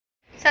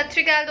सत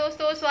श्री अकाल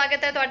दोस्तों,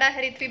 स्वागत है तुहाडा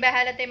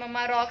HrithviBahal ਅਤੇ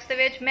मम्मा रॉक्स ਦੇ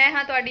ਵਿੱਚ। मैं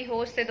हाँ तुहाडी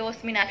होस्ट ते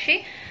दोस्त मीनाक्षी।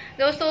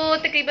 दोस्तों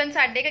तकरीबन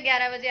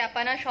 11:30 बजे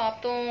आपां ना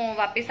शॉप तो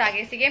वापस आ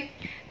गए सीगे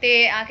ते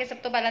आके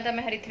सब तो पहला तो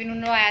मैं हरिथवी नूं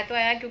नवाया तो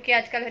आया, क्योंकि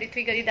अजकल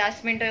हरिथवी कदी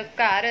 10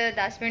 मिनट घर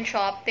 10 मिनट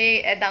शॉप ते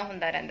इदां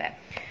हुंदा रहिंदा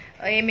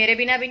है। ये मेरे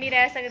बिना भी नहीं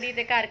रह सकती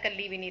ते घर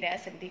कल्ली भी नहीं रह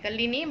सकती।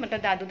 कल्ली नहीं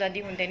मतलब दादू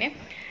दादी हुंदे ने,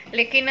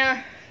 लेकिन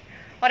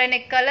और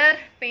इन्हें कलर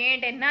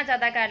पेंट इन्ना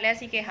ज़्यादा कर लिया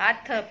सी कि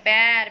हथ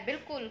पैर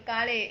बिल्कुल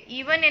काले,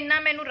 ईवन इन्ना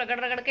मैनू रगड़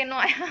रगड़ के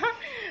नहाया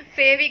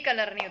फिर भी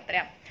कलर नहीं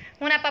उतरिया।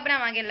 हुण आपां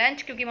बनावांगे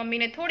लंच, क्योंकि मम्मी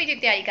ने थोड़ी जी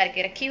तैयारी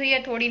करके रखी हुई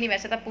है, थोड़ी नहीं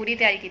वैसे तो पूरी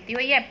तैयारी की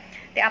हुई है।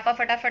 तो आपां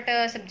फटाफट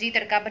सब्जी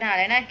तड़का बना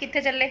लेना है।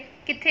 कित्थे चले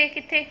कित्थे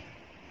कित्थे,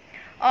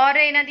 और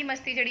इन्हां दी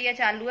मस्ती जिहड़ी है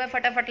चालू है।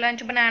 फटाफट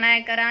लंच बनाना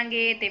है,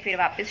 करांगे ते फिर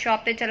वापस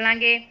शॉप ते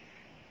चलांगे।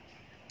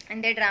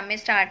 इनके ड्रामे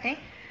स्टार्ट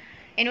ने।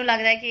 इनू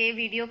लगता है कि ये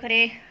वीडियो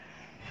खरे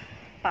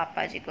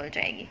पापा जी को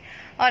जाएगी,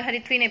 और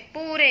हरिथवी ने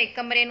पूरे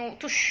कमरे नू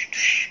तुश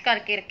तुश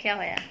करके रखा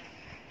होया।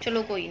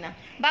 चलो कोई ना।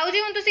 बाबू जी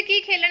हुण तुसीं की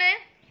खेलना है?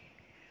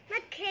 मैं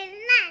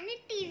खेलना है नहीं,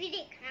 टीवी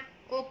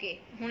देखना। ओके,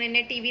 हुण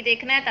इन्हें टीवी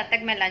देखना है, तब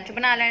तक मैं लंच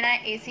बना लेना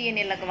है। एसी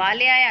इन्हें लगवा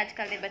लिया है।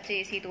 अजकल के बच्चे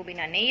एसी तो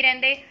बिना नहीं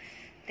रहिंदे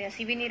ते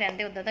असीं भी नहीं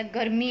रहिंदे। उदा तां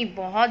गर्मी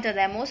बहुत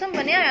ज़्यादा है। मौसम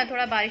बनया होया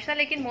थोड़ा बारिश का,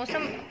 लेकिन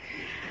मौसम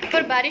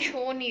पर बारिश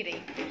हो नहीं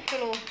रही।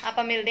 चलो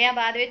आपां मिलदे हां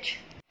बाद विच।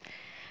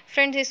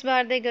 फ्रेंड्स, इस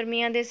बार दे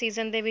गर्मियां दे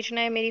सीजन दे विच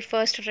ना मेरी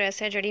फर्स्ट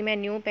ड्रैस है जिहड़ी मैं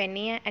न्यू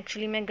पहनी है।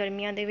 एक्चुअली मैं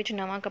गर्मियां दे विच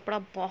नवां कपड़ा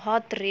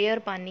बहुत रेयर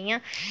पानी हाँ,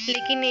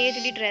 लेकिन ये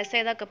जिहड़ी ड्रैस है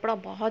इहदा कपड़ा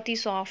बहुत ही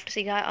सॉफ्ट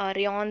सीगा,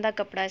 रेयन दा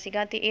कपड़ा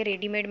सीगा ते ये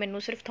रेडीमेड मैनू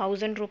सिर्फ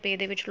 1000 रुपए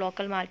दे विच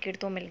लोकल मार्केट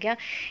तो मिल गया,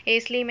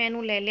 इसलिए मैं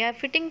इहनूं ले लिया।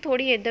 फिटिंग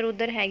थोड़ी इधर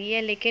उधर हैगी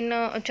है, लेकिन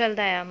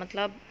चलदा है।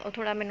 मतलब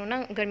थोड़ा मैनू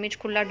ना गर्मी च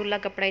खुला डुला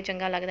कपड़ा ही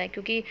चंगा लगता है,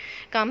 क्योंकि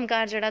काम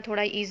कार जिहड़ा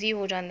थोड़ा ईजी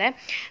हो जाता है।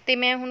 तो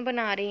मैं हुण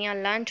बना रही हाँ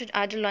लंच।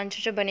 अज लंच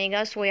च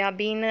बनेगा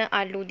सोयाबीन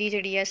आलू दी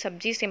जिहड़ी है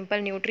सब्जी, सिंपल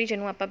न्यूट्री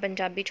जिन्हों आपां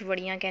पंजाबी च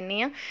वड़ियां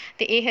कहने आ।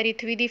 ते ये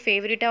हरिथवी दी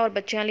फेवरेट है, और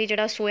बच्चों लिए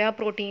जिहड़ा सोया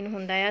प्रोटीन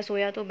हुंदा है,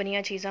 सोया तो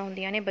बनिया चीज़ां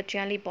हुंदियां ने,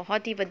 बच्चों लिए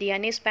बहुत ही वधिया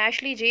ने।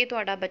 स्पैशली जे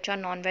तुहाडा बच्चा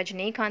नॉन वैज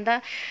नहीं खाता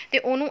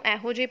तो उन्होंने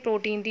इहो जे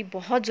प्रोटीन की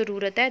बहुत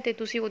ज़रूरत है, तो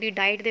तुसीं उहदी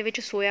डाइट दे विच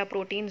सोया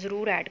प्रोटीन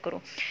जरूर ऐड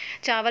करो।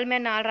 चावल मैं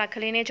नाल रख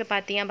लेने,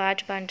 चपातियां बाद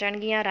च बन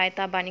जाणगियां,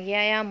 रायता बन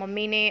गया आ।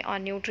 मम्मी ने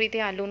न्यूट्री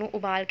ते आलू नूं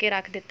उबाल के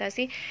रख दिता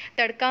सी।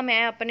 तड़का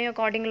मैं अपने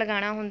अकॉर्डिंग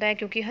लगाना हुंदा है,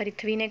 क्योंकि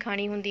हरिथवी ने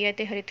खानी हुंदी है,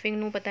 तो हरिथवी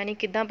नूं पता नहीं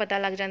किद्दां पता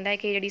लग जाता है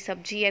कि जिहड़ी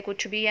सब्जी है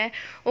कुछ भी है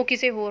वो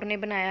किसी होर ने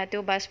बनाया,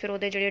 तो बस फिर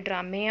उहदे जिहड़े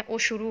ड्रामे हैं वो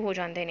शुरू हो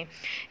जाते हैं।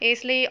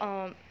 इसलिए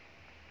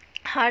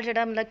हर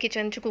जिहड़ा मतलब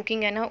किचन च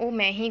कुकिंग है ना वो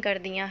मैं ही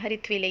करदी हाँ।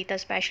 हरिथवी लई तां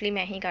स्पैशली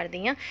मैं ही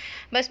करदी हाँ।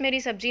 बस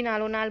मेरी सब्जी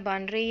नालों नाल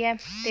बन रही है,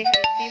 तो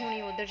हरिथवी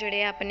हुणी उधर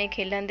जिहड़े अपने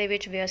खेलन दे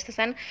विच व्यस्त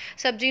सन।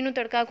 सब्जी नूं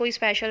तड़का कोई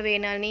स्पैशल वे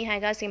नाल नहीं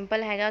हैगा,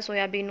 सिंपल हैगा।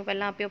 सोयाबीन नूं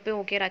पहलां आपे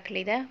भिओ के रख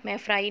लईदा। मैं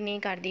फ्राई नहीं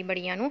करदी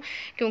बड़ियां नूं,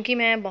 क्योंकि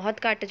मैं बहुत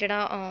घੱਟ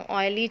जिहड़ा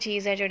ऑयली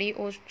चीज़ है जिहड़ी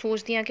वो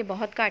सोचदी हाँ कि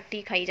बहुत घੱਟ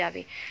ही खाई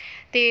जाए।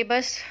 तो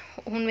बस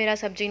हुण मेरा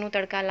सब्जी नूं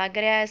तड़का लग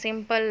रहा है।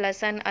 सिंपल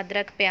लसन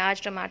अदरक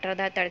प्याज टमाटर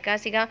का तड़का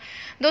सीगा।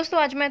 दोस्तों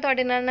अज मैं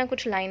तुहाडे नाल ना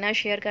कुछ लाइनां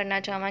शेयर करना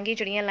चाहांगी,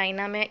 जिहड़ियां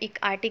लाइनां मैं एक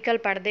आर्टिकल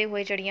पढ़ते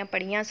हुए जिहड़ियां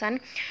पढ़ियां सन।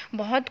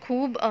 बहुत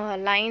खूब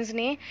लाइन्स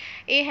ने।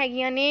 ये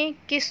हैगियां ने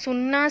कि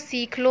सुनना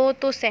सीख लो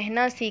तो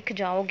सहना सीख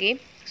जाओगे,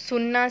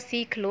 सुनना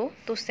सीख लो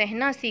तो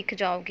सहना सीख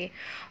जाओगे,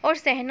 और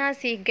सहना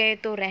सीख गए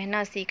तो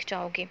रहना सीख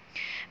जाओगे।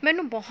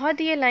 मैनू बहुत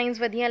ही ये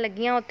लाइन्स वधिया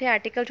लगियां। उत्थे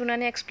आर्टिकल च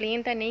उन्होंने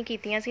एक्सप्लेन तो नहीं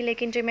कीतियां सी,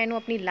 लेकिन जे मैनू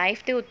अपनी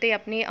लाइफ के उत्ते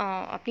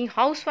अपनी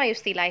हाउस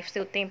वाइफ्स की लाइफ के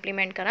उत्ते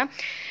इंप्लीमेंट करा,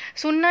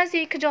 सुनना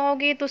सीख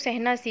जाओगे तो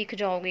सहना सीख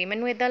जाओगे।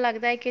 मैनू इदां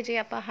लगता है कि जे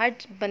आपां हर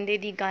बंदे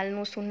की गल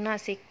नूं सुनना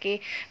सीख के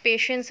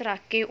पेशेंस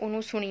रख के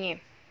उन्होंने सुनीए,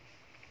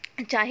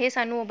 चाहे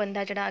सानू वो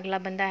बंदा जिहड़ा अगला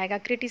बंदा हैगा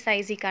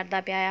क्रिटिसाइज़ ही करता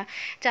पिया आ,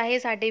 चाहे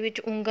साडे विच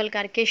उंगल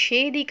करके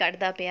शेद ही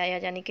कढ़दा पिया आ,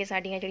 यानी कि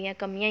साडियां जिहड़ियां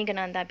कमियां ही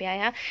गिनांदा पिया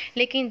आ,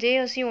 लेकिन जे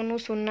असीं उहनूं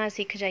सुनना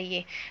सीख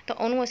जाइए तो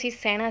उहनूं असीं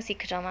सहना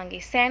सीख जावांगे।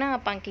 सहना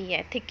आपां की है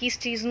इत्थे, किस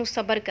चीज़ नूं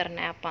सबर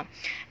करना है आपां।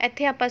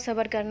 इत्थे आपां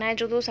सबर करना है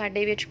जदों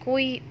साडे विच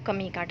कोई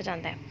कमी कढ़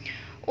जांदा है,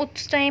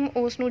 उस टाइम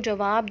उसनूं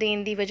जवाब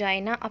देने की बजाय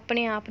ना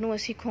अपने आप नूं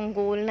असीं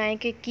खंगोलना है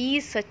कि की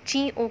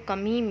सच्ची वो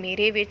कमी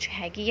मेरे विच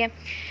हैगी है।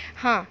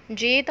 हाँ,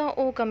 जे तो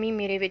वो कमी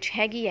मेरे विच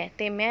हैगी है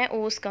तो मैं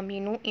उस कमी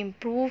नूं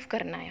इंप्रूव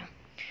करना है,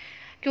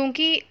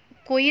 क्योंकि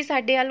कोई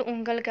साडे अल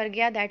उंगल कर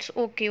गया दैट्स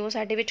ओके, वो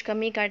साडे विच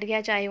कमी कढ़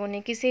गया, चाहे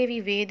उन्हें किसी भी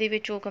वे दे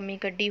विच वो कमी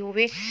कढ़ी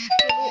होवे,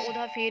 चलो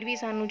उहदा फिर भी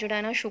सानू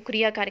जिहड़ा ना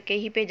शुक्रिया करके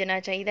ही भेजना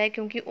चाहिए,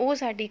 क्योंकि वो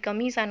साडी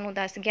कमी सानू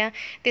दस गया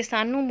तो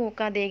सानू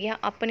मौका दे गया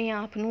अपने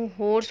आप नूं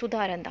होर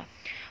सुधारन दा।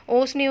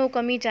 उसने वो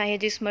कमी चाहे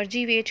जिस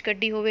मर्जी वे च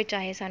कढ़ी होवे,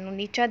 चाहे सानू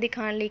नीचा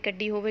दिखाने लई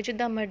कढ़ी होवे,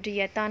 जिद्दां मर्जी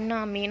है,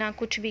 ताना मेना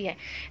कुछ भी है,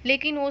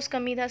 लेकिन उस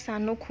कमी का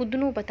सानू खुद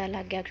नूं पता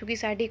लग गया, क्योंकि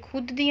साडी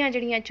खुद दीयां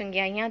जिहड़ियां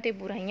चंगियाइयां ते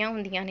बुराइयां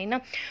हुंदियां ने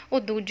ना वो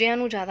दूजिआं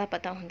नूं ज़्यादा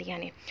पता हुंदियां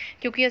ने,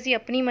 क्योंकि असीं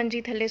अपनी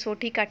मंजी थल्ले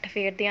सोटी घੱਟ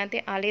फेरदे हां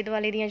ते आले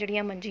दुआले दीयां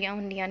जिहड़ियां मंजियां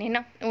हुंदियां ने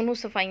ना उहनूं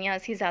सफाइयां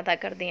असीं ज़्यादा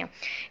करदे हां।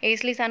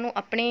 इसलिए सानू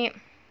अपने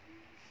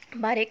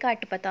बारे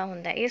घੱਟ पता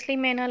होंदा है। इसलिए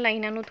मैं इन्हां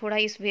लाइनां नूं थोड़ा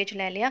इस वे च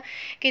लै लिया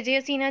कि जे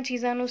असीं इन्हां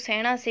चीज़ां नूं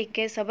सहना सीख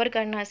के सबर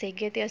करना सीख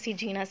गए तो असीं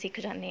जीना सीख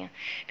जाते हैं,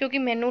 क्योंकि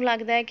मैनूं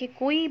लगदा है कि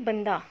कोई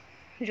बंदा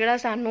ਜਿਹੜਾ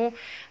ਸਾਨੂੰ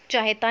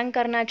ਚਾਹੇ ਤੰਗ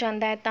ਕਰਨਾ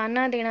ਚਾਹੁੰਦਾ ਹੈ,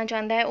 ਤਾਨਾ ਦੇਣਾ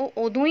ਚਾਹੁੰਦਾ ਹੈ, ਉਹ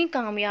ਉਦੋਂ ਹੀ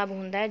ਕਾਮਯਾਬ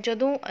ਹੁੰਦਾ ਹੈ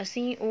ਜਦੋਂ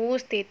ਅਸੀਂ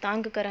ਉਸ 'ਤੇ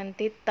ਤੰਗ ਕਰਨ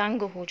 'ਤੇ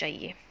ਤੰਗ ਹੋ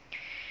ਜਾਈਏ।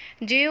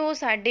 ਜੇ ਉਹ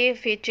ਸਾਡੇ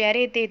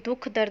ਚਿਹਰੇ 'ਤੇ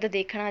ਦੁੱਖ ਦਰਦ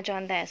ਦੇਖਣਾ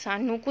ਚਾਹੁੰਦਾ ਹੈ,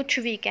 ਸਾਨੂੰ ਕੁਛ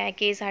ਵੀ ਕਹਿ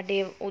ਕੇ,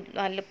 ਸਾਡੇ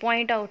ਵੱਲ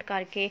ਪੁਆਇੰਟ ਆਊਟ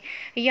ਕਰਕੇ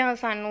ਜਾਂ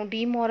ਸਾਨੂੰ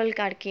ਡੀਮੋਰਲ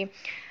ਕਰਕੇ,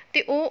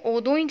 ਅਤੇ ਉਹ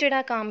ਉਦੋਂ ਹੀ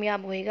ਜਿਹੜਾ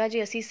ਕਾਮਯਾਬ ਹੋਏਗਾ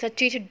ਜੇ ਅਸੀਂ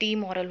ਸੱਚੀ 'ਚ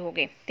ਡੀਮੋਰਲ ਹੋ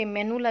ਗਏ। ਅਤੇ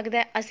ਮੈਨੂੰ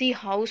ਲੱਗਦਾ ਅਸੀਂ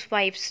ਹਾਊਸ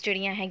ਵਾਈਫਸ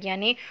ਜਿਹੜੀਆਂ ਹੈਗੀਆਂ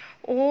ਨੇ,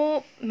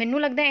 ਉਹ ਮੈਨੂੰ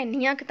ਲੱਗਦਾ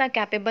ਇੰਨੀਆਂ ਕੁ ਤਾਂ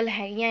ਕੈਪੇਬਲ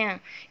ਹੈਗੀਆਂ ਆ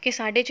ਕਿ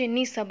ਸਾਡੇ 'ਚ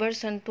ਇੰਨੀ ਸਬਰ,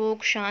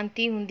 ਸੰਤੋਖ,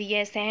 ਸ਼ਾਂਤੀ ਹੁੰਦੀ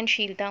ਹੈ,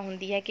 ਸਹਿਣਸ਼ੀਲਤਾ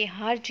ਹੁੰਦੀ ਹੈ ਕਿ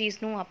ਹਰ ਚੀਜ਼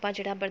ਨੂੰ ਆਪਾਂ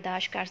ਜਿਹੜਾ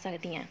ਬਰਦਾਸ਼ਤ ਕਰ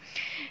ਸਕਦੀਆਂ।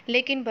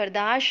 ਲੇਕਿਨ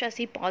ਬਰਦਾਸ਼ਤ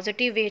ਅਸੀਂ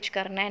ਪੋਜ਼ੀਟਿਵ ਵੇ 'ਚ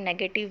ਕਰਨਾ ਹੈ,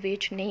 ਨੈਗੇਟਿਵ ਵੇ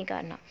 'ਚ ਨਹੀਂ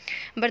ਕਰਨਾ।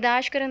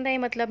 ਬਰਦਾਸ਼ਤ ਕਰਨ ਦਾ ਇਹ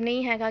ਮਤਲਬ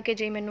ਨਹੀਂ ਹੈਗਾ ਕਿ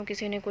ਜੇ ਮੈਨੂੰ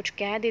ਕਿਸੇ ਨੇ ਕੁਝ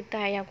ਕਹਿ ਦਿੱਤਾ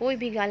ਹੈ ਜਾਂ ਕੋਈ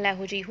ਵੀ ਗੱਲ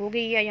ਇਹੋ ਜਿਹੀ ਹੋ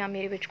ਗਈ ਹੈ ਜਾਂ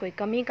ਮੇਰੇ ਵਿੱਚ ਕੋਈ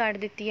ਕਮੀ ਕੱਢ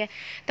ਦਿੱਤੀ ਹੈ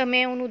ਤਾਂ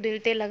ਮੈਂ ਉਹਨੂੰ ਦਿਲ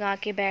 'ਤੇ ਲਗਾ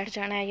ਕੇ ਬੈਠ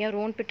ਜਾਣਾ ਹੈ ਜਾਂ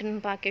ਰੋਣ ਪਿੱਟਣ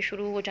ਪਾ ਕੇ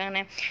ਸ਼ੁਰੂ ਹੋ ਜਾਣਾ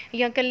ਹੈ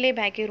ਜਾਂ ਇਕੱਲੇ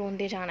ਬਹਿ ਕੇ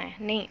ਰੋਂਦੇ ਜਾਣਾ ਹੈ।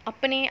 ਨਹੀਂ,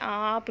 ਆਪਣੇ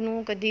ਆਪ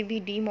ਨੂੰ ਕਦੇ ਵੀ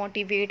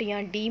ਡੀਮੋਟੀਵੇਟ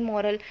ਜਾਂ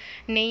ਡੀਮੋਰਲ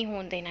ਨਹੀਂ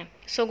ਹੋਣ ਦੇਣਾ,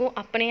 ਸਗੋਂ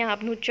ਆਪਣੇ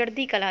ਆਪ ਨੂੰ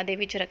ਚੜ੍ਹਦੀ ਕਲਾ ਦੇ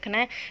ਵਿੱਚ ਰੱਖਣਾ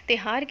ਹੈ ਅਤੇ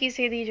ਹਰ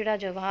ਕਿਸੇ ਦੀ ਜਿਹੜਾ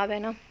ਜਵਾਬ ਹੈ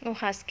ਨਾ, ਉਹ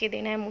ਹੱਸ ਕੇ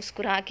ਦੇਣਾ ਹੈ,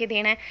 ਮੁਸਕਰਾ ਕੇ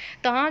ਦੇਣਾ ਹੈ,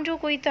 ਤਾਂ ਜੋ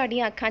ਕੋਈ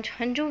ਤੁਹਾਡੀਆਂ ਅੱਖਾਂ 'ਚ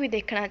ਹੰਝੂ ਵੀ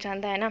ਦੇਖਣਾ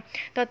ਚਾਹੁੰਦਾ ਹੈ ਨਾ,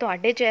 ਤਾਂ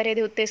ਤੁਹਾਡੇ ਚਿਹਰੇ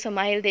ਦੇ ਉੱਤੇ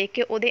ਸਮਾਈਲ ਦੇਖ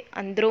ਕੇ ਉਹਦੇ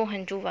ਅੰਦਰੋਂ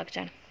ਹੰਝੂ ਵਗ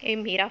ਜਾਣ। ਇਹ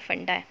ਮੇਰਾ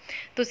ਫੰਡਾ ਹੈ।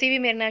 ਤੁਸੀਂ ਵੀ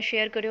ਮੇਰੇ ਨਾਲ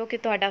ਸ਼ੇਅਰ ਕਰਿਓ ਕਿ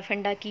ਤੁਹਾਡਾ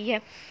ਫੰਡਾ ਕੀ ਹੈ।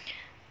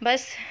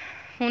 ਬਸ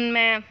ਹੁਣ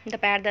ਮੈਂ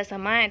ਦੁਪਹਿਰ ਦਾ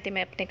ਸਮਾਂ ਹੈ ਅਤੇ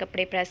ਮੈਂ ਆਪਣੇ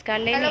ਕੱਪੜੇ ਪ੍ਰੈਸ ਕਰ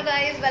ਲਏ। Hello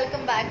guys,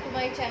 welcome back to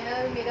my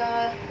channel. ਮੇਰਾ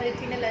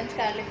ਹਰਿਥੀ ਨੇ ਲੰਚ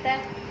ਕਰ ਲਿੱਤਾ ਹੈ।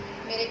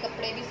 ਮੇਰੇ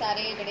ਕੱਪੜੇ ਵੀ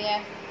ਸਾਰੇ ਜਿਹੜੇ ਹੈ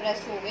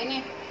ਪ੍ਰੈਸ ਹੋ ਗਏ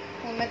ਨੇ।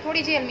 ਹੁਣ ਮੈਂ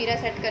ਥੋੜੀ ਜਿਹੀ ਅਲਮੀਰਾ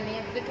ਸੈੱਟ ਕਰਨੀ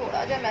ਹੈ ਕਿਉਂਕਿ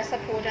ਥੋੜਾ ਜਿਹਾ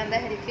ਮੈਸਅਪ ਹੋ ਜਾਂਦਾ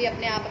ਹੈ। ਹਰਿਥੀ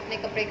ਆਪਣੇ ਆਪ ਆਪਣੇ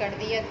ਕੱਪੜੇ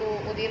ਕੱਢਦੀ ਹੈ, ਤਾਂ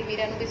ਉਹਦੀ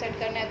ਅਲਮੀਰਾ ਨੂੰ ਵੀ ਸੈੱਟ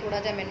ਕਰਨਾ ਹੈ, ਥੋੜਾ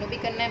ਜਿਹਾ ਮੈਨੂੰ ਵੀ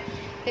ਕਰਨਾ ਹੈ।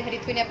 ਤੇ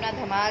ਹਰਿਥੀ ਨੇ ਆਪਣਾ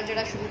ਧਮਾਲ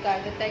ਜਿਹੜਾ ਸ਼ੁਰੂ ਕਰ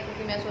ਦਿੱਤਾ ਹੈ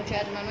ਕਿਉਂਕਿ ਮੈਂ ਸੋਚਿਆ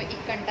ਅੱਜ ਮੈਂ ਉਹਨੂੰ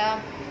 1 ਘੰਟਾ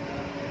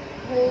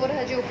ਹੋਰ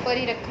ਹਜੇ ਉੱਪਰ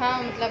ਹੀ ਰੱਖਾਂ,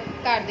 ਮਤਲਬ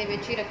ਘਰ ਦੇ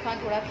ਵਿੱਚ ਹੀ ਰੱਖਾਂ,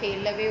 ਥੋੜਾ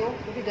ਖੇਲ ਲਵੇ ਉਹ,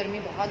 ਕਿਉਂਕਿ ਗਰਮੀ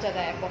ਬਹੁਤ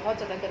ਜ਼ਿਆਦਾ ਹੈ, ਬਹੁਤ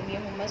ਜ਼ਿਆਦਾ ਗਰਮੀ ਹੈ।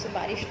 ਹੁਮਸ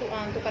ਬਾਰਿਸ਼ ਤੋਂ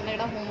ਆਉਣ ਤੋਂ ਪਹਿਲਾਂ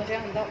ਜਿਹੜਾ ਹੁਮ ਜਿਹਾ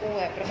ਹੁੰਦਾ ਉਹ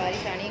ਹੈ, ਪਰ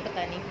ਬਾਰਿਸ਼ ਆਣੀ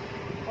ਪਤਾ ਨਹੀਂ,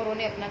 ਔਰ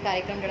ਉਹਨੇ ਆਪਣਾ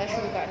ਕਾਰਿਕ੍ਰਮ ਜਿਹੜਾ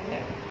ਸ਼ੁਰੂ ਕਰ ਦਿੱਤਾ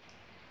ਹੈ।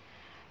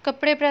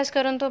 ਕੱਪੜੇ ਪ੍ਰੈਸ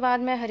ਕਰਨ ਤੋਂ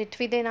ਬਾਅਦ ਮੈਂ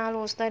ਹਰਿਥਵੀ ਦੇ ਨਾਲ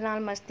ਉਸ ਦੇ ਨਾਲ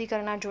ਮਸਤੀ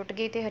ਕਰਨਾ ਜੁਟ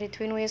ਗਈ ਅਤੇ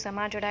ਹਰਿਥਵੀ ਨੂੰ ਇਹ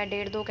ਸਮਾਂ ਜਿਹੜਾ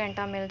 1.5-2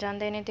 ਘੰਟਾ ਮਿਲ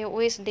ਜਾਂਦੇ ਨੇ ਅਤੇ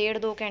ਉਹ ਇਸ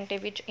 1.5-2 ਘੰਟੇ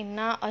ਵਿੱਚ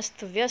ਇੰਨਾ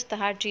ਅਸਤ ਵਿਅਸਤ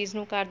ਹਰ ਚੀਜ਼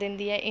ਨੂੰ ਕਰ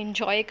ਦਿੰਦੀ ਹੈ,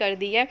 ਇੰਜੋਏ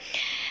ਕਰਦੀ ਹੈ।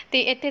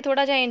 ਅਤੇ ਇੱਥੇ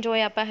ਥੋੜ੍ਹਾ ਜਿਹਾ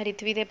ਇੰਜੋਏ ਆਪਾਂ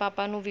ਹਰਿਥਵੀ ਦੇ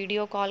ਪਾਪਾ ਨੂੰ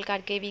ਵੀਡੀਓ ਕਾਲ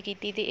ਕਰਕੇ ਵੀ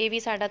ਕੀਤੀ, ਅਤੇ ਇਹ ਵੀ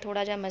ਸਾਡਾ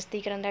ਥੋੜ੍ਹਾ ਜਿਹਾ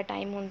ਮਸਤੀ ਕਰਨ ਦਾ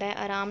ਟਾਈਮ ਹੁੰਦਾ ਹੈ।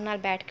 ਆਰਾਮ ਨਾਲ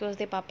ਬੈਠ ਕੇ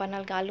ਉਸਦੇ ਪਾਪਾ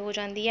ਨਾਲ ਗੱਲ ਹੋ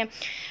ਜਾਂਦੀ ਹੈ।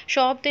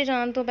 ਸ਼ੌਪ 'ਤੇ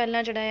ਜਾਣ ਤੋਂ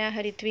ਪਹਿਲਾਂ ਜਿਹੜਾ ਆ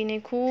ਹਰਿਥਵੀ ਨੇ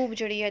ਖੂਬ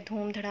ਜਿਹੜੀ ਹੈ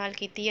ਧੂਮ ਧੜਾਲ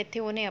ਕੀਤੀ। ਇੱਥੇ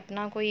ਉਹਨੇ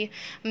ਆਪਣਾ ਕੋਈ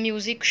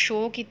ਮਿਊਜ਼ਿਕ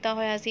ਸ਼ੋਅ ਕੀਤਾ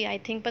ਹੋਇਆ ਸੀ। ਆਈ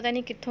ਥਿੰਕ ਪਤਾ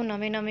ਨਹੀਂ ਕਿੱਥੋਂ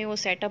ਨਵੇਂ ਉਹ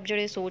ਸੈਟਅਪ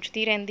ਜਿਹੜੇ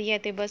ਸੋਚਦੀ ਰਹਿੰਦੀ ਹੈ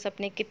ਤੇ ਬਸ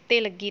ਆਪਣੇ ਕਿੱਤੇ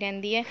ਲੱਗੀ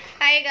ਰਹਿੰਦੀ ਹੈ।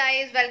 High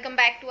guys, welcome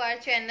back to ਆवर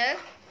channel.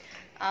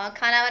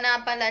 ਖਾਣਾ ਵਾਣਾ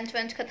ਆਪਾਂ ਲੰਚ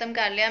ਵੰਚ ਖਤਮ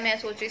ਕਰ ਲਿਆ। ਮੈਂ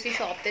ਸੋਚ ਰਹੀ ਸੀ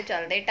ਸ਼ੌਪ ਤੇ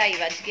ਚੱਲਦੇ, 2:30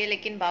 ਵੱਜ ਗਏ,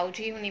 ਲੇਕਿਨ ਬਾਊ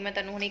ਜੀ ਹੁਣੀ ਮੈਂ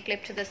ਤੁਹਾਨੂੰ ਹੁਣੀ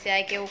ਕਲਿੱਪ 'ਚ ਦੱਸਿਆ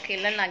ਹੈ ਕਿ ਉਹ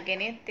ਖੇਲਣ ਲੱਗ ਗਏ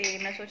ਨੇ ਅਤੇ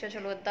ਮੈਂ ਸੋਚਿਆ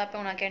ਚਲੋ ਅੱਧਾ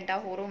ਪੌਣਾ ਘੰਟਾ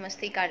ਹੋਰ ਉਹ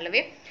ਮਸਤੀ ਕਰ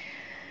ਲਵੇ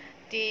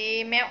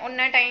ਅਤੇ ਮੈਂ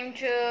ਉਹਨਾਂ ਟਾਈਮ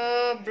 'ਚ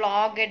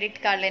ਵਲੌਗ ਐਡਿਟ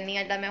ਕਰ ਲੈਂਦੀ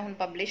ਹਾਂ ਜਿਹੜਾ ਮੈਂ ਹੁਣ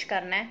ਪਬਲਿਸ਼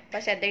ਕਰਨਾ ਹੈ।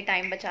 ਬਸ ਇੱਦਾਂ ਹੀ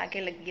ਟਾਈਮ ਬਚਾ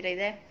ਕੇ ਲੱਗੀ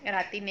ਰਹਿੰਦਾ।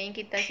 ਰਾਤੀ ਨਹੀਂ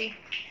ਕੀਤਾ ਸੀ।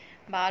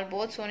 ਬਾਲ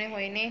ਬਹੁਤ ਸੋਹਣੇ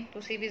ਹੋਏ ਨੇ।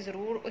 ਤੁਸੀਂ ਵੀ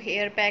ਜ਼ਰੂਰ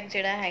ਹੇਅਰ ਪੈਕ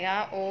ਜਿਹੜਾ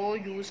ਹੈਗਾ ਉਹ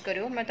ਯੂਜ਼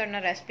ਕਰਿਓ। ਮੈਂ ਤੁਹਾਡੇ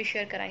ਨਾਲ ਰੈਸਪੀ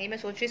ਸ਼ੇਅਰ ਕਰਾਂਗੀ। ਮੈਂ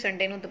ਸੋਚ ਰਹੀ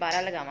ਸੰਡੇ ਨੂੰ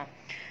ਦੁਬਾਰਾ ਲਗਾਵਾਂ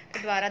ਤੇ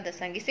ਦੁਬਾਰਾ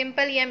ਦੱਸਾਂਗੀ।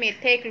 ਸਿੰਪਲ ਹੀ ਹੈ,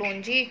 ਮੇਥੇ,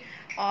 ਕਲੌਂਜੀ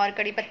ਔਰ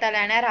ਕੜੀ ਪੱਤਾ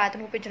ਲੈਣਾ ਹੈ, ਰਾਤ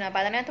ਨੂੰ ਭਿੱਜਣਾ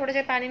ਪਾ ਦੇਣਾ ਥੋੜ੍ਹੇ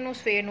ਜਿਹੇ ਪਾਣੀ ਨੂੰ,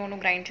 ਸਵੇਰ ਨੂੰ ਉਹਨੂੰ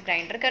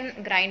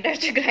ਗ੍ਰਾਈਂਡਰ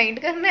 'ਚ ਗ੍ਰਾਈਂਡ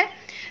ਕਰਨਾ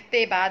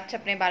ਅਤੇ ਬਾਅਦ 'ਚ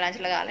ਆਪਣੇ ਬਾਲਾਂ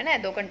 'ਚ ਲਗਾ ਲੈਣਾ।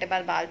 2 ਘੰਟੇ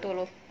ਬਾਅਦ ਬਾਲ ਧੋ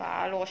ਲਓ,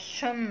 ਬਾਲ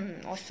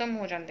ਔਸਮ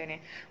ਹੋ ਜਾਂਦੇ ਨੇ।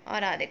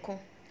 ਔਰ ਆਹ ਦੇਖੋ,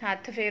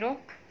 ਹੱਥ ਫੇਰੋ,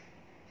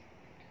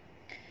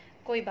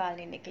 ਕੋਈ ਬਾਲ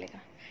ਨਹੀਂ ਨਿਕਲੇਗਾ।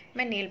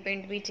 ਮੈਂ ਨੇਲ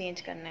ਪੇਂਟ ਵੀ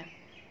ਚੇਂਜ ਕਰਨਾ ਹੈ।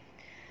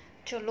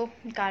 ਚਲੋ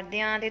ਕਰਦੇ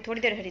ਹਾਂ ਅਤੇ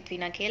ਥੋੜ੍ਹੀ ਦੇਰ ਹਰਿਥਵੀ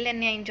ਨਾਲ ਖੇਲ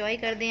ਲੈਂਦੇ ਹਾਂ, ਇੰਜੋਏ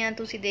ਕਰਦੇ ਹਾਂ।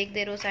 ਤੁਸੀਂ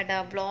ਦੇਖਦੇ ਰਹੋ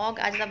ਸਾਡਾ ਵਲੌਗ।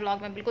 ਅੱਜ ਦਾ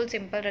ਵਲੌਗ ਮੈਂ ਬਿਲਕੁਲ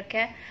ਸਿੰਪਲ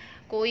ਰੱਖਿਆ,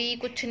 ਕੋਈ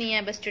ਕੁਛ ਨਹੀਂ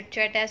ਹੈ, ਬਸ ਚਿਟ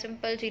ਚੈਟ ਹੈ,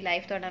 ਸਿੰਪਲ ਜੀ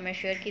ਲਾਈਫ ਤੁਹਾਡਾ ਮੈਂ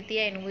ਸ਼ੇਅਰ ਕੀਤੀ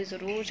ਹੈ। ਇਹਨੂੰ ਵੀ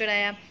ਜ਼ਰੂਰ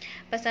ਜਿਹੜਾ ਆ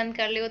ਪਸੰਦ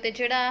ਕਰ ਲਿਓ ਅਤੇ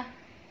ਜਿਹੜਾ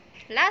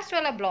ਲਾਸਟ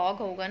ਵਾਲਾ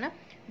ਵਲੌਗ ਹੋਊਗਾ ਨਾ,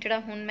 ਜਿਹੜਾ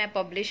ਹੁਣ ਮੈਂ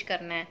ਪਬਲਿਸ਼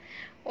ਕਰਨਾ ਹੈ,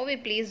 ਉਹ ਵੀ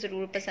ਪਲੀਜ਼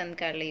ਜ਼ਰੂਰ ਪਸੰਦ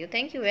ਕਰ ਲਿਓ।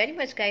 Thank you very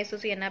much guys,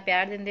 ਤੁਸੀਂ ਇੰਨਾ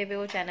ਪਿਆਰ ਦਿੰਦੇ ਪਏ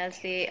ਹੋ ਚੈਨਲ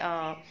 'ਤੇ।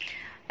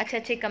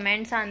 ਅੱਛੇ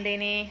ਕਮੈਂਟਸ ਆਉਂਦੇ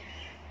ਨੇ,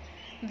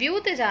 ਵਿਊ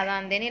ਤੇ ਜ਼ਿਆਦਾ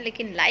ਆਉਂਦੇ ਨੇ,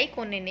 ਲੇਕਿਨ ਲਾਈਕ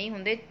ਉਹਨੇ ਨਹੀਂ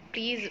ਹੁੰਦੇ।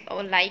 ਪਲੀਜ਼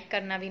ਉਹ ਲਾਈਕ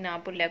ਕਰਨਾ ਵੀ ਨਾ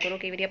ਭੁੱਲਿਆ ਕਰੋ।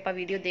 ਕਈ ਵਾਰੀ ਆਪਾਂ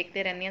ਵੀਡੀਓ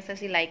ਦੇਖਦੇ ਰਹਿੰਦੇ ਹਾਂ,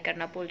 ਅਸੀਂ ਲਾਈਕ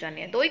ਕਰਨਾ ਭੁੱਲ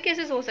ਜਾਂਦੇ ਹਾਂ। 2 ਹੀ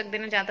ਕੇਸਿਸ ਹੋ ਸਕਦੇ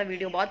ਨੇ, ਜਾਂ ਤਾਂ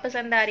ਵੀਡੀਓ ਬਹੁਤ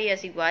ਪਸੰਦ ਆ ਰਹੀ ਹੈ,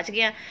 ਅਸੀਂ ਗਵਾਚ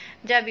ਗਏ ਹਾਂ,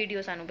 ਜਾਂ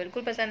ਵੀਡੀਓ ਸਾਨੂੰ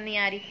ਬਿਲਕੁਲ ਪਸੰਦ ਨਹੀਂ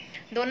ਆ ਰਹੀ।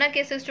 ਦੋਨਾਂ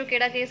ਕੇਸਿਸ 'ਚੋਂ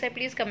ਕਿਹੜਾ ਕੇਸ ਹੈ,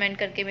 ਪਲੀਜ਼ ਕਮੈਂਟ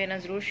ਕਰਕੇ ਮੇਰੇ ਨਾਲ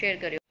ਜ਼ਰੂਰ ਸ਼ੇਅਰ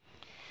ਕਰਿਓ।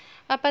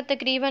 ਆਪਾਂ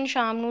ਤਕਰੀਬਨ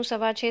ਸ਼ਾਮ ਨੂੰ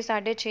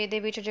 6:15 6:30 ਦੇ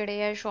ਵਿੱਚ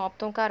ਜਿਹੜੇ ਹੈ ਸ਼ੌਪ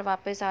ਤੋਂ ਘਰ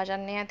ਵਾਪਸ ਆ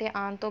ਜਾਂਦੇ ਹਾਂ। ਅਤੇ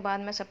ਆਉਣ ਤੋਂ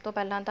ਬਾਅਦ ਮੈਂ ਸਭ ਤੋਂ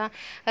ਪਹਿਲਾਂ ਤਾਂ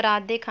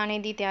ਰਾਤ ਦੇ ਖਾਣੇ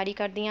ਦੀ ਤਿਆਰੀ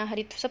ਕਰਦੀ ਹਾਂ।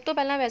 ਸਭ ਤੋਂ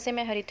ਪਹਿਲਾਂ ਵੈਸੇ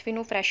ਮੈਂ ਹਰਿਥਵੀ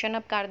ਨੂੰ ਫਰੈਸ਼ਨ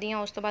ਅਪ ਕਰਦੀ ਹਾਂ,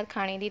 ਉਸ ਤੋਂ ਬਾਅਦ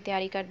ਖਾਣੇ ਦੀ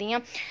ਤਿਆਰੀ ਕਰਦੀ ਹਾਂ।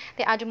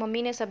 ਅਤੇ ਅੱਜ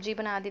ਮੰਮੀ ਨੇ ਸਬਜ਼ੀ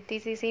ਬਣਾ ਦਿੱਤੀ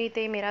ਸੀ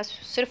ਅਤੇ ਮੇਰਾ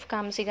ਸਿਰਫ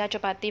ਕੰਮ ਸੀਗਾ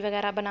ਚਪਾਤੀ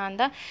ਵਗੈਰਾ ਬਣਾਉਣ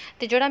ਦਾ।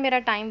 ਅਤੇ ਜਿਹੜਾ ਮੇਰਾ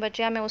ਟਾਈਮ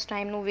ਬਚਿਆ ਮੈਂ ਉਸ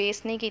ਟਾਈਮ ਨੂੰ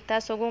ਵੇਸਟ ਨਹੀਂ ਕੀਤਾ,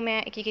 ਸਗੋਂ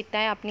ਮੈਂ ਕੀ ਕੀਤਾ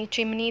ਹੈ, ਆਪਣੀ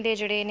ਚਿਮਨੀ ਦੇ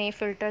ਜਿਹੜੇ ਨੇ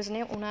ਫਿਲਟਰਸ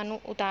ਨੇ ਉਹਨਾਂ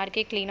ਨੂੰ ਉਤਾਰ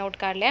ਕੇ ਕਲੀਨ ਆਊਟ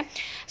ਕਰ ਲਿਆ।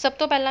 ਸਭ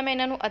ਤੋਂ ਪਹਿਲਾਂ ਮੈਂ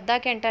ਇਹਨਾਂ ਨੂੰ ਅੱਧਾ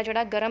ਘੰਟਾ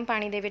ਜਿਹੜਾ ਗਰਮ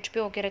ਪਾਣੀ ਦੇ ਵਿੱਚ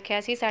ਭਿਓ ਕੇ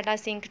ਰੱਖਿਆ ਸੀ। ਸਾਡਾ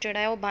ਸਿੰਕ ਜਿਹੜਾ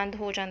ਉਹ ਬੰਦ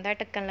ਹੋ ਜਾਂਦਾ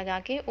ਢੱਕਣ ਲਗਾ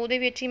ਕੇ, ਉਹਦੇ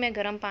ਵਿੱਚ ਹੀ ਮੈਂ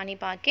ਗਰਮ ਪਾਣੀ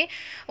ਪਾ ਕੇ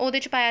ਉਹਦੇ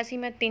 'ਚ ਪਾਇਆ ਸੀ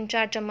ਮੈਂ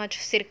 3-4 ਚਮਚ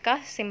ਸਿਰਕਾ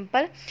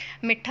ਸਿੰਪਲ,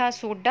 ਮਿੱਠਾ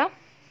ਸੋਡਾ,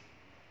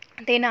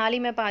 ਤੇ ਨਾਲ ਹੀ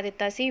मैं पा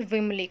दिता सी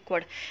विम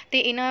लिक्विड ਤੇ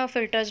ਇਹਨਾਂ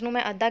ਫਿਲਟਰਸ ਨੂੰ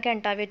मैं ਅੱਧਾ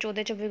ਘੰਟਾ ਵਿੱਚ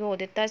ਉਹਦੇ 'ਚ ਭਿਗੋ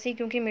ਦਿੱਤਾ ਸੀ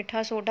ਕਿਉਂਕਿ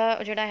ਮਿੱਠਾ ਸੋਡਾ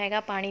ਜਿਹੜਾ ਹੈਗਾ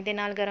ਪਾਣੀ ਦੇ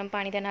ਨਾਲ ਗਰਮ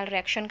ਪਾਣੀ ਦੇ ਨਾਲ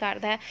ਰਿਐਕਸ਼ਨ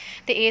ਕਰਦਾ ਹੈ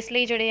ਤੇ ਇਸ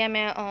ਲਈ ਜਿਹੜੇ ਆ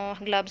ਮੈਂ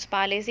ਗਲਵਸ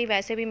ਪਾ ਲਏ ਸੀ।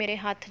 ਵੈਸੇ ਵੀ ਮੇਰੇ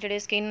ਹੱਥ ਜਿਹੜੇ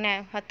ਸਕਿਨ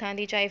ਹੈ ਹੱਥਾਂ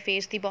ਦੀ ਚਾਹੇ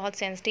ਫੇਸ ਦੀ ਬਹੁਤ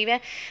ਸੈਂਸਿਟਿਵ ਹੈ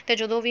ਤੇ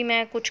ਜਦੋਂ ਵੀ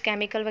ਮੈਂ ਕੁਝ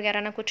ਕੈਮੀਕਲ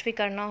ਵਗੈਰਾ ਨਾਲ ਕੁਝ ਵੀ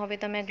ਕਰਨਾ ਹੋਵੇ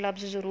ਤਾਂ ਮੈਂ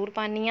ਗਲਵਸ ਜ਼ਰੂਰ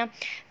ਪਾਉਂਦੀ ਹਾਂ।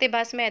 ਤੇ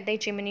ਬਸ ਮੈਂ ਇੱਦਾਂ ਹੀ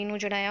ਚਿਮਨੀ ਨੂੰ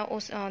ਜਿਹੜਾ ਆ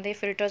ਉਸ ਦੇ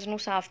ਫਿਲਟਰਸ ਨੂੰ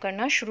ਸਾਫ਼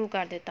ਕਰਨਾ ਸ਼ੁਰੂ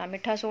ਕਰ ਦਿੱਤਾ।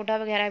 ਮਿੱਠਾ ਸੋਡਾ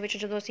ਵਗੈਰਾ ਵਿੱਚ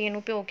ਜਦੋਂ ਅਸੀਂ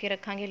ਇਹਨੂੰ ਭਿਓ ਕੇ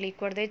ਰੱਖਾਂਗੇ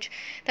ਲਿਕੁਇਡ ਦੇ ਵਿੱਚ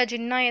ਤਾਂ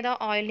ਜਿੰਨਾ ਇਹਦਾ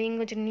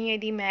ਆਇਲਿੰਗ ਜਿੰਨੀ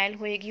ਇਹਦੀ ਮੈਲ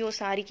ਹੋਏਗੀ ਉਹ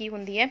ਸਾਰੀ ਕੀ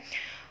ਹੁੰਦੀ ਹੈ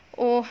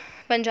ਉਹ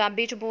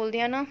ਪੰਜਾਬੀ 'ਚ ਬੋਲਦੇ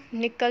ਆ ਨਾ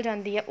ਨਿਕਲ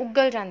ਜਾਂਦੀ ਹੈ,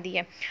 ਉਗਲ ਜਾਂਦੀ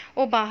ਹੈ,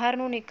 ਉਹ ਬਾਹਰ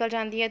ਨੂੰ ਨਿਕਲ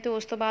ਜਾਂਦੀ ਹੈ ਤੇ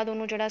ਉਸ ਤੋਂ ਬਾਅਦ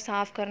ਉਹਨੂੰ ਜਿਹੜਾ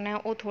ਸਾਫ਼ ਕਰਨਾ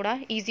ਉਹ ਥੋੜ੍ਹਾ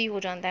ਈਜ਼ੀ ਹੋ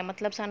ਜਾਂਦਾ ਹੈ।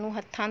 ਮਤਲਬ ਸਾਨੂੰ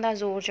ਹੱਥਾਂ ਦਾ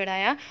ਜ਼ੋਰ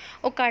ਜਿਹੜਾ ਆ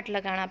ਉਹ ਘੱਟ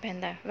ਲਗਾਉਣਾ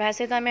ਪੈਂਦਾ।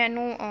 ਵੈਸੇ ਤਾਂ ਮੈਂ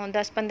ਇਹਨੂੰ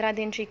 10-15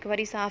 ਦਿਨ 'ਚ ਇੱਕ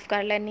ਵਾਰੀ ਸਾਫ਼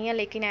ਕਰ ਲੈਂਦੀ ਹਾਂ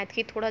ਲੇਕਿਨ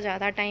ਐਤਕੀ ਥੋੜ੍ਹਾ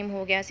ਜ਼ਿਆਦਾ ਟਾਈਮ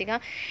ਹੋ ਗਿਆ ਸੀਗਾ,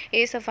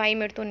 ਇਹ ਸਫਾਈ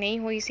ਮੇਰੇ ਤੋਂ ਨਹੀਂ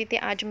ਹੋਈ ਸੀ ਤੇ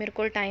ਅੱਜ ਮੇਰੇ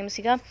ਕੋਲ ਟਾਈਮ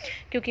ਸੀਗਾ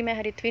ਕਿਉਂਕਿ ਮੈਂ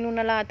ਹਰਿਥਵੀ ਨੂੰ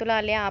ਨਲਾ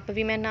ਧੁਲਾ ਲਿਆ, ਆਪ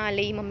ਵੀ ਮੈਂ ਨਹਾ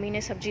ਲਈ, ਮੰਮੀ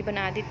ਨੇ ਸਬਜ਼ੀ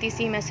ਬਣਾ ਦਿੱਤੀ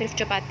ਸੀ, ਮੈਂ ਸਿਰਫ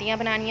ਚਪਾਤੀਆਂ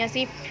ਬਣਾਉਣੀਆਂ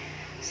ਸੀ।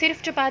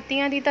 ਸਿਰਫ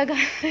ਚਪਾਤੀਆਂ ਦੀ ਤਾਂ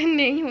ਗੱਲ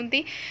ਨਹੀਂ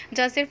ਹੁੰਦੀ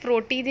ਜਾਂ ਸਿਰਫ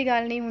ਰੋਟੀ ਦੀ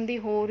ਗੱਲ ਨਹੀਂ ਹੁੰਦੀ,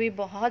 ਹੋਰ ਵੀ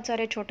ਬਹੁਤ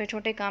ਸਾਰੇ ਛੋਟੇ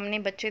ਛੋਟੇ ਕੰਮ ਨੇ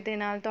ਬੱਚੇ ਦੇ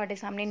ਨਾਲ ਤੁਹਾਡੇ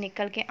ਸਾਹਮਣੇ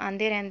ਨਿਕਲ ਕੇ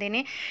ਆਉਂਦੇ ਰਹਿੰਦੇ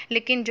ਨੇ।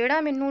 ਲੇਕਿਨ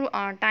ਜਿਹੜਾ ਮੈਨੂੰ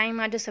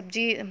ਟਾਈਮ ਅੱਜ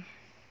ਸਬਜ਼ੀ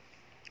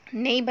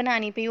ਨਹੀਂ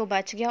ਬਣਾਉਣੀ ਪਈ ਉਹ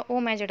ਬਚ ਗਿਆ, ਉਹ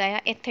ਮੈਂ ਜਿਹੜਾ ਆ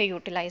ਇੱਥੇ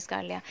ਯੂਟੀਲਾਈਜ਼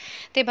ਕਰ ਲਿਆ।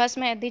 ਤੇ ਬਸ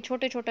ਮੈਂ ਇੱਦਾਂ ਹੀ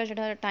ਛੋਟਾ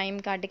ਜਿਹੜਾ ਟਾਈਮ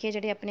ਕੱਢ ਕੇ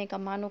ਜਿਹੜੇ ਆਪਣੇ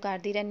ਕੰਮਾਂ ਨੂੰ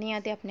ਕਰਦੀ ਰਹਿੰਦੀ ਹਾਂ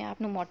ਤੇ ਆਪਣੇ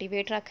ਆਪ ਨੂੰ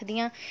ਮੋਟੀਵੇਟ ਰੱਖਦੀ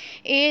ਹਾਂ।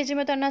 ਇਹ ਜੇ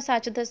ਮੈਂ ਤੁਹਾਡੇ ਨਾਲ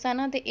ਸੱਚ ਦੱਸਾਂ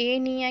ਨਾ ਤੇ ਇਹ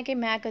ਨਹੀਂ ਹੈ ਕਿ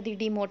ਮੈਂ ਕਦੀ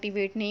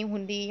ਡੀਮੋਟੀਵੇਟ ਨਹੀਂ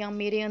ਹੁੰਦੀ ਜਾਂ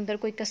ਮੇਰੇ ਅੰਦਰ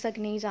ਕੋਈ ਕਸਕ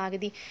ਨਹੀਂ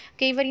ਜਾਗਦੀ।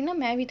 ਕਈ ਵਾਰੀ ਨਾ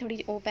ਮੈਂ ਵੀ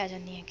ਥੋੜ੍ਹੀ ਉਹ ਪੈ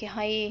ਜਾਂਦੀ ਹਾਂ ਕਿ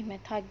ਹਾਏ ਮੈਂ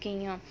ਥੱਕ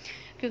ਗਈ ਹਾਂ,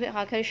 ਕਿਉਂਕਿ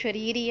ਆਖਰ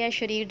ਸਰੀਰ ਹੀ ਹੈ,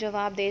 ਸਰੀਰ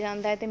ਜਵਾਬ ਦੇ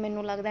ਜਾਂਦਾ ਹੈ ਤੇ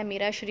ਮੈਨੂੰ ਲੱਗਦਾ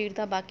ਮੇਰਾ ਸਰੀਰ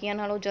ਤਾਂ ਬਾਕੀਆਂ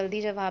ਨਾਲੋਂ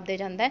ਜਲਦੀ ਜਵਾਬ ਦੇ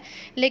ਜਾਂਦਾ ਹੈ।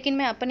 ਲੇਕਿਨ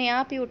ਮੈਂ ਆਪਣੇ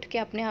ਆਪ ਹੀ ਉੱਠ ਕੇ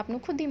ਆਪਣੇ ਆਪ ਨੂੰ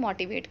ਖੁਦ ਹੀ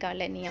ਮੋਟੀਵੇਟ ਕਰ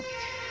ਲੈਂਦੀ ਹਾਂ।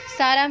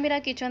 ਸਾਰਾ ਮੇਰਾ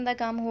ਕਿਚਨ ਦਾ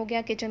ਕੰਮ ਹੋ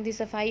ਗਿਆ, ਕਿਚਨ ਦੀ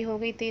ਸਫਾਈ ਹੋ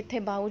ਗਈ ਤੇ ਇੱਥੇ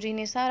ਬਾਊ ਜੀ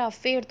ਨੇ ਸਾਰਾ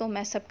ਫੇਰ ਤੋਂ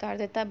ਮੈਸਅਪ ਕਰ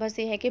ਦਿੱਤਾ। ਬਸ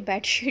ਇਹ ਹੈ ਕਿ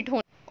ਬੈੱਡਸ਼ੀਟ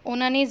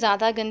ਉਹਨਾਂ ਨੇ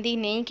ਜ਼ਿਆਦਾ ਗੰਦੀ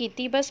ਨਹੀਂ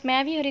ਕੀਤੀ। ਬਸ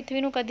ਮੈਂ ਵੀ ਹਰਿਥਵੀ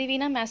ਨੂੰ ਕਦੀ ਵੀ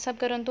ਨਾ ਮੈਸਅਪ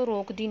ਕਰਨ ਤੋਂ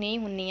ਰੋਕਦੀ ਨਹੀਂ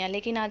ਹੁੰਦੀ ਹਾਂ,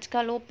 ਲੇਕਿਨ ਅੱਜ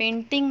ਕੱਲ੍ਹ ਉਹ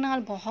ਪੇਂਟਿੰਗ ਨਾਲ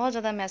ਬਹੁਤ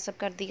ਜ਼ਿਆਦਾ ਮੈਸਅਪ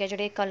ਕਰਦੀ ਹੈ।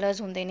 ਜਿਹੜੇ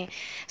ਕਲਰਸ ਹੁੰਦੇ ਨੇ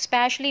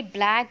ਸਪੈਸ਼ਲੀ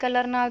ਬਲੈਕ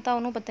ਕਲਰ ਨਾਲ ਤਾਂ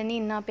ਉਹਨੂੰ ਪਤਾ ਨਹੀਂ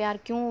ਇੰਨਾ ਪਿਆਰ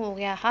ਕਿਉਂ ਹੋ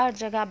ਗਿਆ। ਹਰ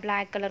ਜਗ੍ਹਾ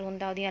ਬਲੈਕ ਕਲਰ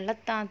ਹੁੰਦਾ, ਉਹਦੀਆਂ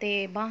ਲੱਤਾਂ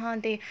 'ਤੇ ਬਾਹਾਂ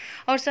 'ਤੇ,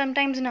 ਔਰ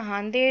ਸਮਟਾਈਮਸ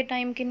ਨਹਾਉਂਦੇ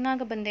ਟਾਈਮ ਕਿੰਨਾ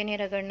ਕੁ ਬੰਦੇ ਨੇ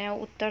ਰਗੜਨਾ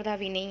ਉਹ ਉਤਰਦਾ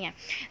ਵੀ ਨਹੀਂ ਹੈ।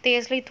 ਤੇ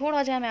ਇਸ ਲਈ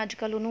ਥੋੜ੍ਹਾ ਜਿਹਾ ਮੈਂ ਅੱਜ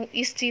ਕੱਲ੍ਹ ਉਹਨੂੰ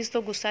ਇਸ ਚੀਜ਼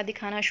ਤੋਂ ਗੁੱਸਾ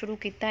ਦਿਖਾਉਣਾ ਸ਼ੁਰੂ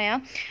ਕੀਤਾ ਆ,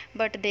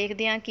 ਬਟ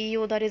ਦੇਖਦੇ ਹਾਂ ਕੀ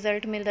ਉਹਦਾ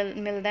ਰਿਜ਼ਲਟ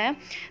ਮਿਲਦਾ ਹੈ।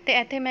 ਤੇ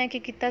ਇੱਥੇ ਮੈਂ ਕੀ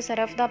ਕੀਤਾ,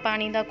 ਸਰਫ ਦਾ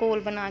ਪਾਣੀ ਦਾ ਘੋਲ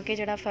ਬਣਾ ਕੇ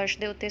ਜਿਹੜਾ ਫਰਸ਼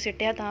ਦੇ ਉੱਤੇ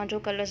ਸਿੱਟਿਆ ਤਾਂ ਜੋ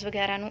ਕਲਰਸ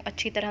ਵਗੈਰਾ ਨੂੰ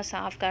ਅੱਛੀ ਤਰ੍ਹਾਂ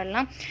ਸਾਫ਼ ਕਰ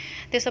ਲਾਂ।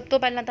 ਤੇ ਸਭ ਤੋਂ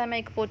ਪਹਿਲਾਂ ਤਾਂ ਮੈਂ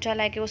ਇੱਕ ਪੋਚਾ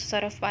ਲੈ ਕੇ ਉਸ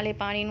ਸਰਫ ਵਾਲੇ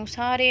ਪਾਣੀ ਨੂੰ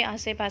ਸਾਰੇ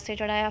ਆਸੇ ਪਾਸੇ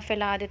ਜਿਹੜਾ ਆ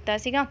ਫੈਲਾ ਦਿੱਤਾ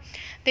ਸੀਗਾ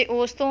ਤੇ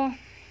ਉਸ ਤੋਂ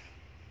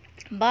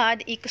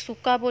ਬਾਅਦ ਇੱਕ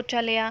ਸੁੱਕਾ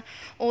ਪੋਚਾ ਲਿਆ,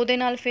 ਉਹਦੇ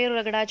ਨਾਲ ਫਿਰ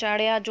ਰਗੜਾ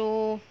ਚਾੜਿਆ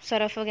ਜੋ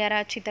ਸਰਫ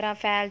ਵਗੈਰਾ ਅੱਛੀ ਤਰ੍ਹਾਂ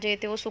ਫੈਲ ਜੇ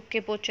ਤੇ ਉਹ ਸੁੱਕੇ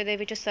ਪੋਚੇ ਦੇ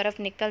ਵਿੱਚ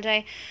ਸਰਫ ਨਿਕਲ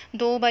ਜਾਏ।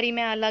 2 ਵਾਰੀ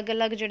ਮੈਂ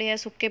ਅਲੱਗ-ਅਲੱਗ ਜਿਹੜੇ ਆ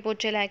ਸੁੱਕੇ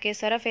ਪੋਚੇ ਲੈ ਕੇ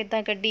ਸਰਫ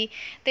ਇੱਦਾਂ ਕੱਢੀ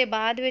ਤੇ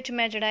ਬਾਅਦ ਵਿੱਚ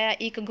ਮੈਂ ਜਿਹੜਾ ਆ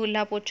ਇੱਕ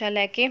ਗੁੱਲਾ ਪੋਚਾ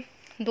ਲੈ ਕੇ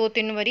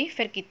 2-3 ਵਾਰੀ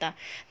ਫਿਰ ਕੀਤਾ।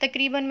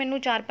 ਤਕਰੀਬਨ ਮੈਨੂੰ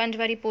 4-5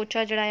 ਵਾਰੀ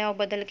ਪੋਚਾ ਜਿਹੜਾ ਆ ਉਹ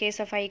ਬਦਲ ਕੇ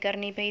ਸਫਾਈ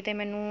ਕਰਨੀ ਪਈ ਤੇ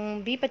ਮੈਨੂੰ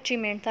 20-25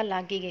 ਮਿੰਟ ਤਾਂ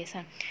ਲੱਗ ਹੀ ਗਏ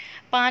ਸਨ।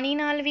 ਪਾਣੀ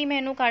ਨਾਲ ਵੀ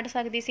ਮੈਨੂੰ ਕੱਢ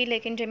ਸਕਦੀ ਸੀ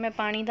ਲੇਕਿਨ ਜੇ ਮੈਂ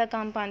ਪਾਣੀ ਦਾ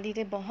ਕੰਮ ਪਾਉਂਦੀ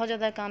ਤੇ ਬਹੁਤ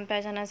ਜ਼ਿਆਦਾ ਕੰਮ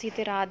ਪੈ ਜਾਣਾ ਸੀ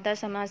ਤੇ ਰਾਤ ਦਾ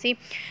ਸਮਾਂ ਸੀ।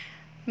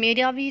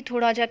 ਮੇਰਾ ਵੀ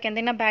ਥੋੜ੍ਹਾ ਜਿਹਾ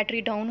ਕਹਿੰਦੇ ਨਾ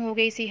ਬੈਟਰੀ ਡਾਊਨ ਹੋ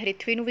ਗਈ ਸੀ,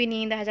 ਹਰਿਥਵੀ ਨੂੰ ਵੀ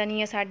ਨੀਂਦ ਆ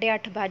ਜਾਣੀ ਹੈ,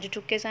 8:30 ਵੱਜ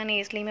ਚੁੱਕੇ ਸਨ,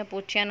 ਇਸ ਲਈ ਮੈਂ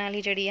ਪੋਚਿਆਂ ਨਾਲ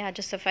ਹੀ ਜਿਹੜੀ ਹੈ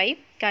ਅੱਜ ਸਫਾਈ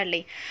ਕਰ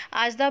ਲਈ।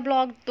 ਅੱਜ ਦਾ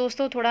ਬਲੌਗ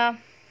ਦੋਸਤੋ ਥੋੜ੍ਹਾ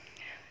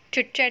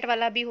ਚਿਟ ਚੈਟ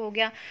ਵਾਲਾ ਵੀ ਹੋ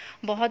ਗਿਆ,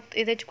 ਬਹੁਤ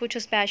ਇਹਦੇ 'ਚ ਕੁਛ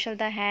ਸਪੈਸ਼ਲ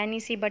ਤਾਂ ਹੈ ਨਹੀਂ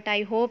ਸੀ, ਬਟ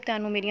ਆਈ ਹੋਪ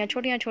ਤੁਹਾਨੂੰ ਮੇਰੀਆਂ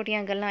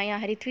ਛੋਟੀਆਂ ਗੱਲਾਂ ਜਾਂ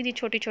ਹਰਿਥਵੀ ਦੀ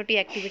ਛੋਟੀ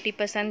ਐਕਟੀਵਿਟੀ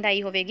ਪਸੰਦ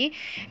ਆਈ ਹੋਵੇਗੀ।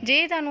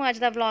 ਜੇ ਤੁਹਾਨੂੰ ਅੱਜ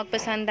ਦਾ ਵਲੌਗ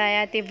ਪਸੰਦ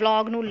ਆਇਆ ਤੇ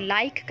ਵਲੌਗ ਨੂੰ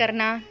ਲਾਈਕ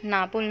ਕਰਨਾ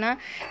ਨਾ ਭੁੱਲਣਾ,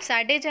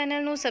 ਸਾਡੇ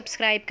ਚੈਨਲ ਨੂੰ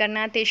ਸਬਸਕ੍ਰਾਈਬ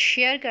ਕਰਨਾ ਤੇ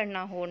ਸ਼ੇਅਰ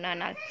ਕਰਨਾ ਹੋਰਨਾਂ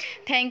ਨਾਲ।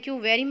 Thank you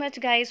very much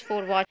guys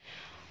for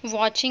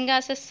watching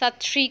ਅਸ। ਸਤਿ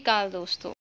ਸ਼੍ਰੀ ਅਕਾਲ ਦੋਸਤੋ।